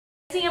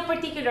Sing a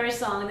particular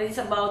song that is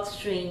about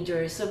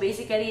strangers. So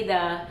basically,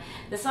 the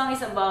song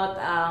is about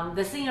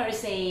the singer is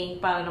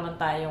saying, parang naman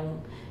tayong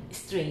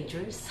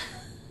strangers.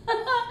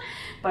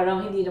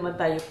 Parang hindi naman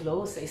tayo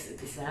close sa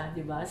isa't isa,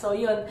 di ba? So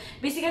yun,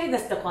 basically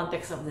that's the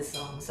context of the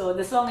song. So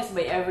the song is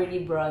by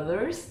Everly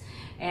Brothers,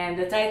 and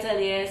the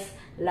title is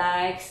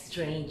Like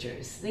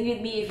Strangers. Sing with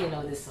me if you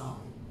know the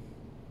song.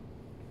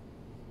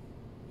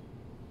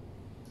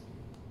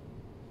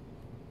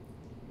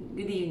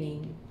 Good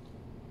evening.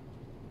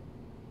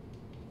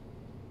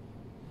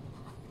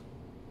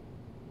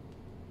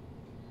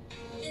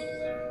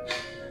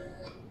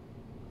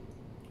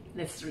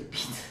 Let's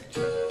repeat.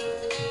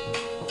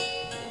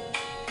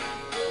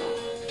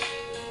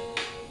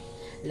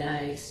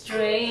 Like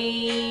strangers,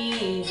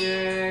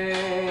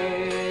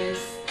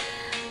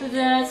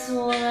 that's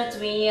what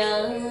we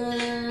are.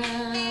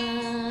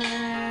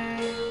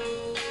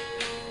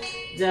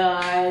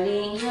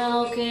 Darling,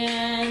 how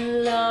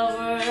can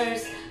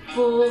lovers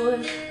pull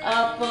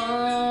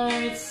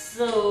apart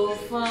so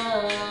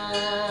far?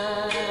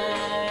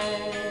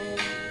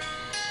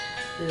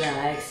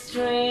 Like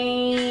strangers,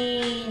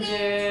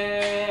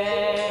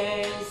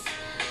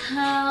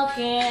 how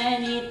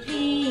can it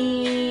be?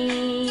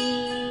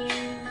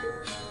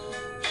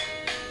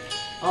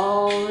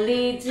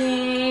 Only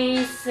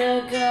days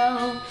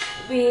ago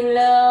we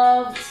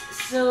loved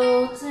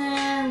so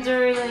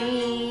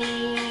tenderly.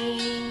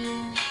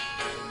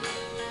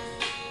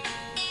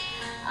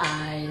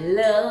 I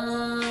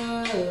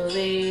love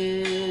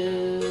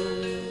you,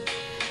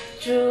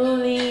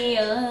 truly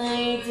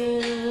I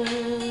do.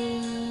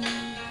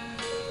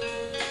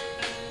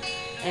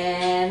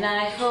 And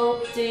I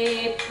hope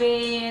deep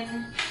in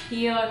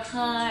your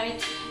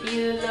heart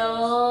you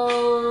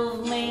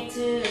love me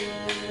too.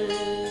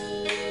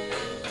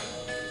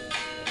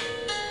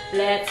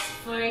 Let's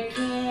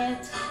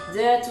forget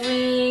that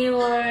we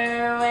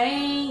were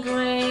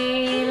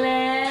angry.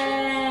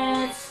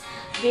 Let's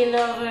be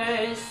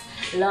lovers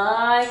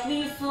like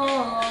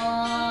before,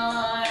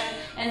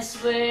 and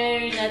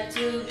swear not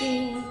to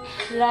be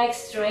like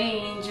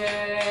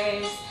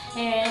strangers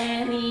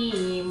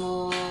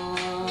anymore.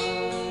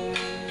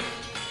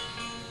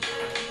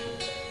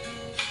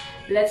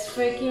 Let's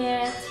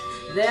forget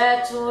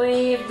that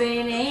we've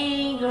been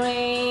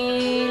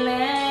angry.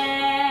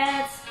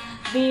 Let's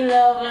be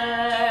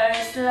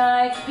lovers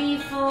like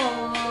before,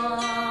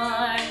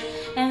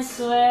 and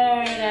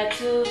swear not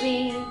to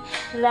be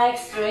like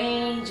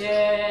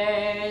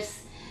strangers